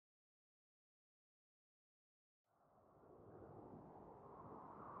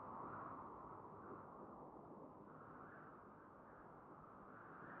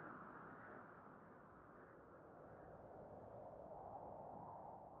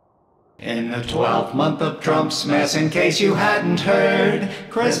In the 12th month of Trump's mess, in case you hadn't heard,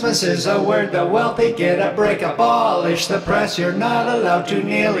 Christmas is a word the wealthy get a break. Abolish the press, you're not allowed to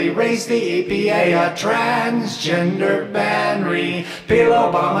nearly raise the EPA. A transgender ban, repeal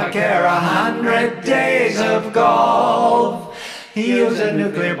Obamacare, 100 days of golf. He used a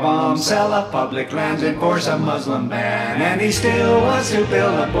nuclear bomb, sell off public lands, enforce a Muslim ban, and he still wants to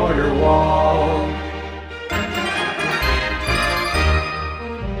build a border wall.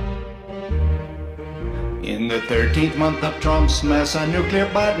 In the 13th month of Trump's mess, a nuclear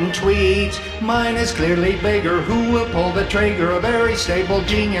button tweet. Mine is clearly bigger. Who will pull the trigger? A very stable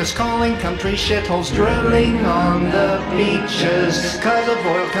genius calling country shitholes, drilling on the beaches 'cause of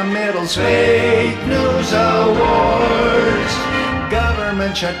oil committals. Fake news awards.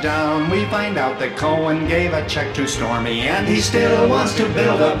 Government shutdown. We find out that Cohen gave a check to Stormy, and he still wants to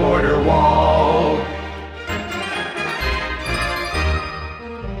build a border wall.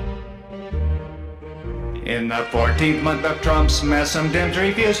 In the 14th month of Trump's mess, some Dems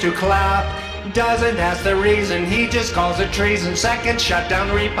refuse to clap. Doesn't ask the reason, he just calls it treason. Second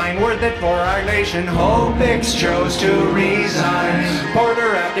shutdown, repine, worth it for our nation. Hobix chose to resign.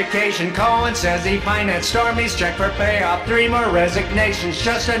 Porter abdication, Cohen says he financed Stormy's check for payoff. 3 more resignations,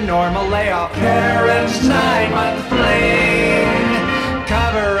 just a normal layoff. Caron's 9-month fling.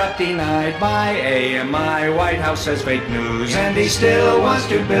 Cover up denied by AMI. White House says fake news, and he still wants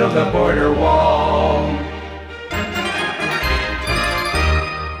to build a border wall.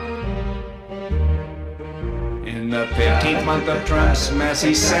 In the 15th month of Trump's mess,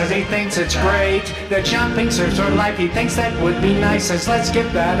 he says he thinks it's great that jumping serves for life. He thinks that would be nice, says let's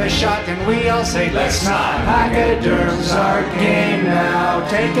give that a shot, and we all say let's not. Pachyderms are game now,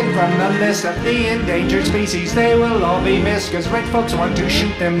 taken from the list of the endangered species. They will all be missed 'cause rich folks want to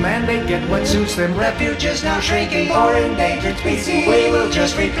shoot them, and they get what suits them. Refuges now shrinking for endangered species. We will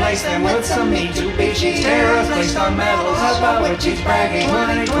just replace them with some Mitsubishi. Terrorists placed on medals about which he's bragging.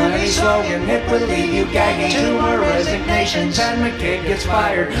 2020 slogan, it will leave you gagging. 2 more resignations and McCabe gets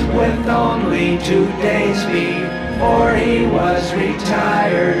fired with only 2 days before he was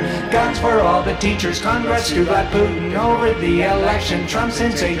retired. Guns for all the teachers, Congress to let Putin over the election. Trump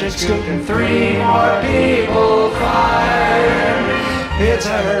since ages scooting, 3 more people fired. It's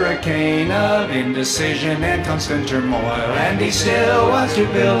a hurricane of indecision and constant turmoil, and he still wants to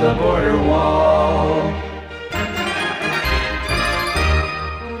build a border wall.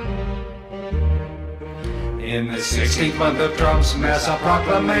 In the 16th month of Trump's mess, a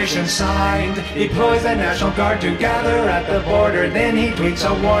proclamation signed deploys the National Guard to gather at the border. Then he tweets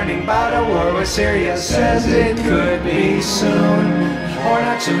a warning about a war with Syria, says it could be soon, or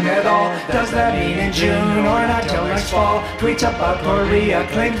not soon at all. Does that mean in June, or not till next fall? Tweets about Korea,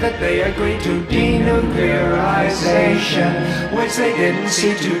 claims that they agreed to denuclearization, which they didn't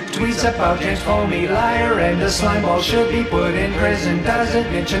see to. Tweets about James Comey, liar and a slimeball, should be put in prison. Doesn't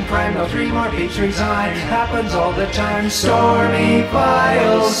mention crime, no 3 more peeps resign. Happens all the time. Stormy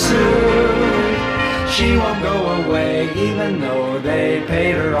files suit. She won't go away, even though they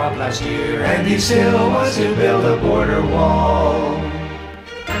paid her off last year, and he still wants to build a border wall.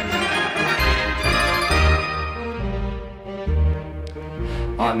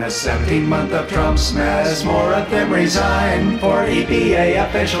 On the 17th month of Trump's mess, more of them resign. 4 EPA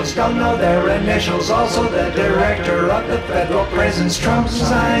officials don't know their initials. Also the director of the federal prisons. Trump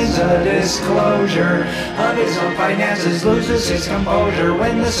signs a disclosure of his own finances, loses his composure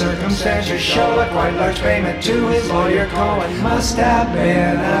when the circumstances show a quite large payment to his lawyer Cohen. Must have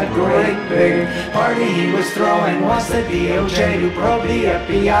been a great big party he was throwing. Wants the DOJ to probe the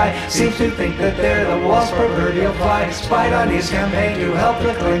FBI. Seems to think that they're the wall's proverbial fly. Spied on his campaign to help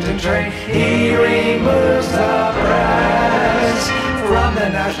the Clinton train. He removes the press from the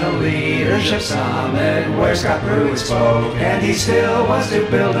National Leadership Summit where Scott Pruitt spoke, and he still wants to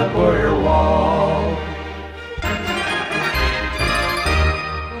build a border wall.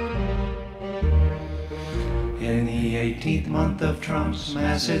 In the 18th month of Trump's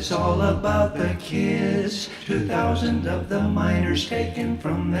mess, it's all about the kids. 2,000 of the minors taken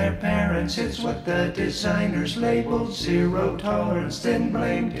from their parents. It's what the designers labeled zero tolerance, then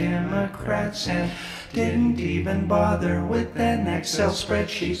blamed Democrats and didn't even bother with an Excel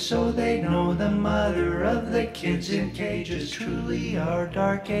spreadsheet so they know the mother of the kids in cages truly are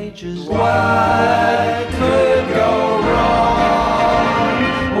dark ages. What could go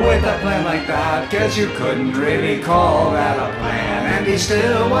wrong with a plan like that? 'Cause you couldn't really call that a plan, and he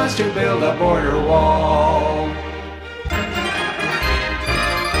still wants to build a border wall.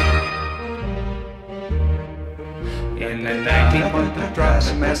 In In the 19th month of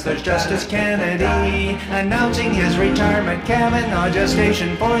Trump's mess, there's Justice Kennedy announcing his retirement. Kavanaugh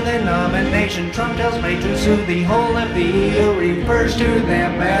gestation for the nomination. Trump tells May to sue the whole of the EU, refers to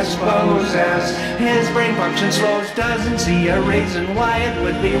them as foes as his brain function slows. Doesn't see a reason why it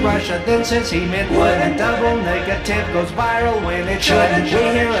would be Russia, then says he meant wouldn't. Double negative goes viral when it shouldn't. We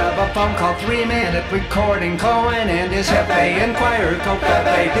hear of a phone call, 3-minute recording. Cohen and his Hefe Inquirer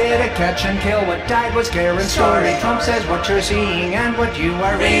Covfefe did a catch and kill. What died was Caron's story. Trump says what you're seeing and what you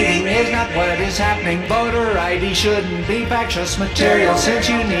are reading is not what is happening. Voter ID shouldn't be factious material, since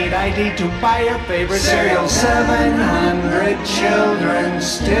you need ID to buy your favorite cereal. 700 children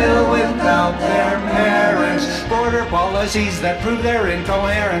still without their parents. Border policies that prove their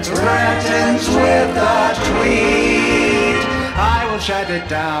incoherence. Threatens with a tweet. I will shut it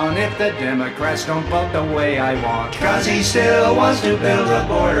down if the Democrats don't vote the way I want, 'cause he still wants to build a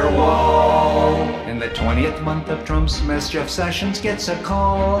border wall. In the 20th month of Trump's mess, Jeff Sessions gets a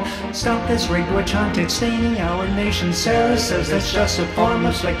call. Stop this rigged witch hunt, it's staining our nation. Sarah says that's just a form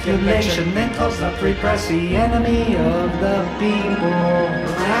of speculation, then calls the free press the enemy of the people.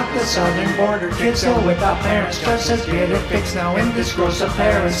 At the southern border, kids still without parents. Just says get it fixed now in this gross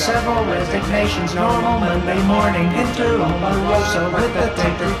appearance. Several resignations, normal Monday morning. Enter Omarosa with a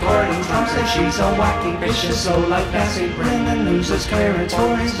tape recording. Trump says she's a wacky, vicious, so like Nancy. Brennan loses clearance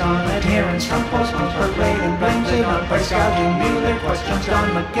for his non-adherence. Trump postpones parade and blames it on price gouging. Mueller questions Don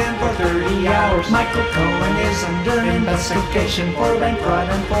McGahn for 30 hours. Michael Cohen is under investigation for bank fraud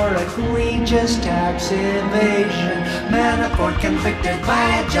and for egregious tax evasion. Manafort convicted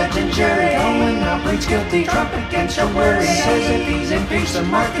by a judge and jury. Cohen now pleads guilty. Trump against her worry. Says if he's impeached, the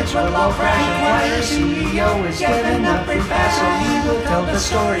markets will all crash. Acquire CEO is given a free pass, so he will tell the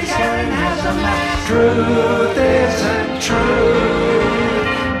stories. Caron has a map. Truth isn't true,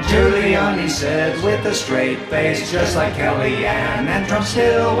 Giuliani said with a straight face, just like Kellyanne. And Trump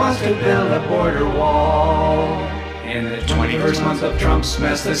still wants to build a border wall. In the 21st month of Trump's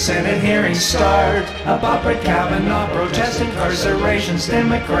mess, the Senate hearings start. About Brett Kavanaugh protest incarcerations.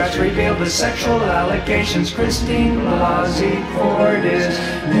 Democrats reveal the sexual allegations. Christine Blasey Ford is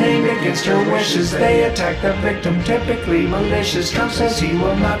named against her wishes. They attack the victim, typically malicious. Trump says he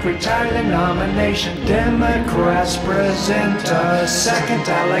will not retire the nomination. Democrats present a second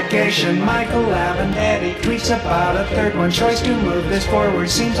allegation. Michael Avenatti tweets about a third one. Choice to move this forward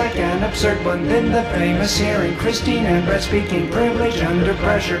seems like an absurd one. Then the famous hearing, Christine and Brett speaking, privilege under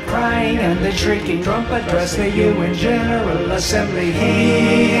pressure, crying and then shrieking. Trump addressed the UN General Assembly.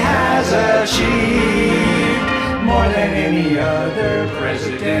 He has achieved more than any other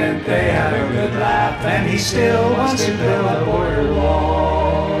president. They had a good laugh, and he still wants to build a border wall.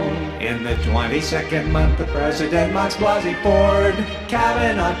 In the 22nd month, the president mocks Blasey Ford.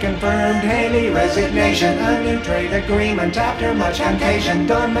 Kavanaugh confirmed Haley resignation. A new trade agreement after much contagion.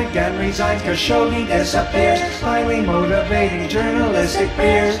 Don McGahn resigns, Khashoggi disappears. Highly motivating journalistic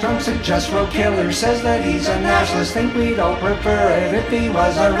fears. Trump suggests road killer, says that he's a nationalist. Think we'd all prefer it if he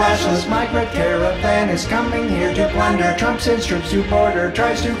was a rationalist. Migrant caravan is coming here to plunder. Trump sends troops to border,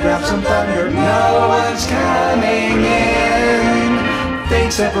 tries to grab some thunder. No one's coming in.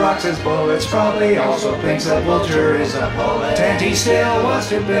 Thinks that rocks as bullets, probably also thinks that Vulture is a bullet. And he still wants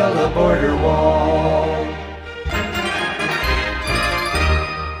to build a border wall.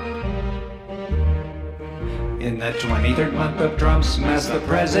 In the 23rd month of Trump's mess, the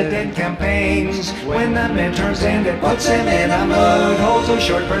president campaigns. When the midterms end, it puts him in a mood. Holds a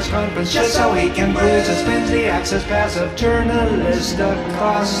short press conference just so he can bruise. Suspends the access pass of journalist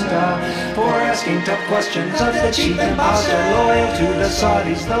Acosta for asking tough questions of the chief imposter. Loyal to the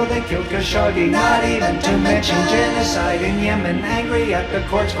Saudis, though they killed Khashoggi. Not even to mention genocide in Yemen. Angry at the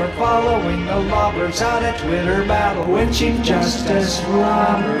courts for following the law. Blurts out a Twitter battle when Chief Justice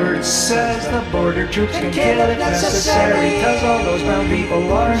Roberts says the border troops can kill if necessary, cause all those brown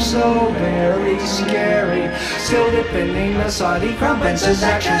people are so very scary. Still defending the Saudi crown prince, his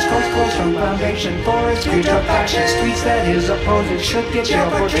actions. Quotes from Foundation for his future factions. Tweets that his opponents should get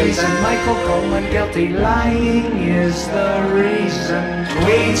jailed for treason. Michael Cohen guilty, lying is the reason.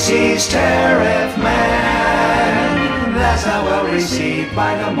 Tweets he's tariff man. That's not well received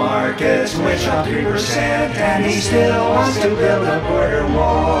by the markets, which are 3%. And he still wants to build a border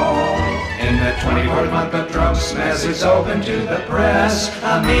wall. In the 24th month of Trump's mess, it's open to the press.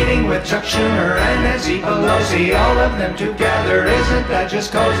 A meeting with Chuck Schumer and Nancy Pelosi, all of them together, isn't that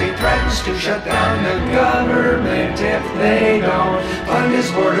just cozy? Threatens to shut down the government if they don't fund his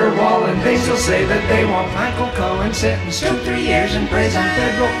border wall, and they still say that they won't. Michael Cohen sentenced to 3 years in prison.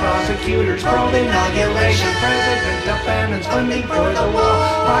 Federal prosecutors probe inauguration. President abandons funding for the wall.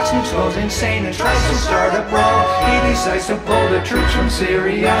 Fox News goes insane and tries to start a brawl. He decides to pull the troops from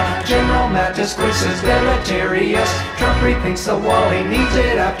Syria. General Mattis quits as deleterious. Trump rethinks the wall, he needs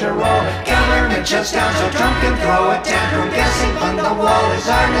it after all. Government shuts down so Trump can throw a tantrum. Guessing fund the wall is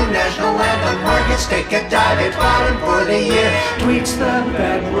our new national anthem. Markets take a dive, it's bottom for the year. Tweets the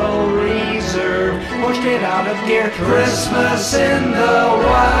Federal Reserve, pushed it out of gear. Christmas in the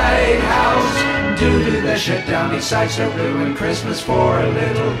White House. Due to the shutdown, he decides to ruin Christmas for a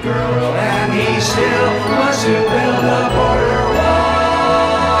little girl, and he still wants to build a border